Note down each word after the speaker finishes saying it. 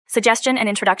Suggestion and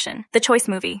introduction. The Choice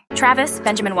Movie. Travis,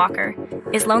 Benjamin Walker,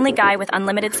 is lonely guy with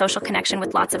unlimited social connection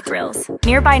with lots of grills.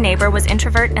 Nearby neighbor was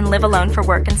introvert and live alone for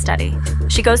work and study.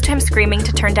 She goes to him screaming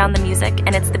to turn down the music,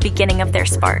 and it's the beginning of their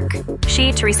spark.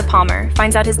 She, Teresa Palmer,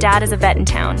 finds out his dad is a vet in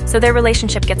town, so their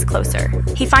relationship gets closer.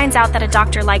 He finds out that a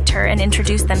doctor liked her and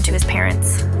introduced them to his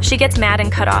parents. She gets mad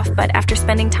and cut off, but after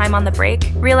spending time on the break,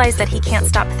 realizes that he can't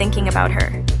stop thinking about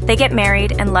her. They get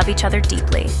married and love each other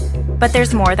deeply. But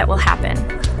there's more that will happen.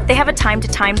 They have a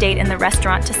time-to-time date in the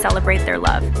restaurant to celebrate their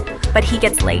love, but he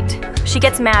gets late. She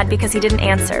gets mad because he didn't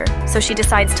answer, so she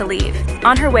decides to leave.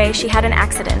 On her way, she had an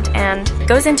accident and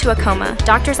goes into a coma.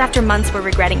 Doctors after months were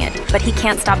regretting it, but he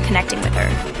can't stop connecting with her.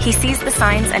 He sees the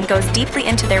signs and goes deeply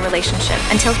into their relationship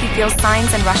until he feels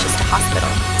signs and rushes to hospital.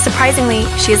 Surprisingly,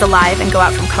 she is alive and go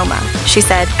out from coma. She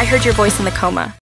said, "I heard your voice in the coma."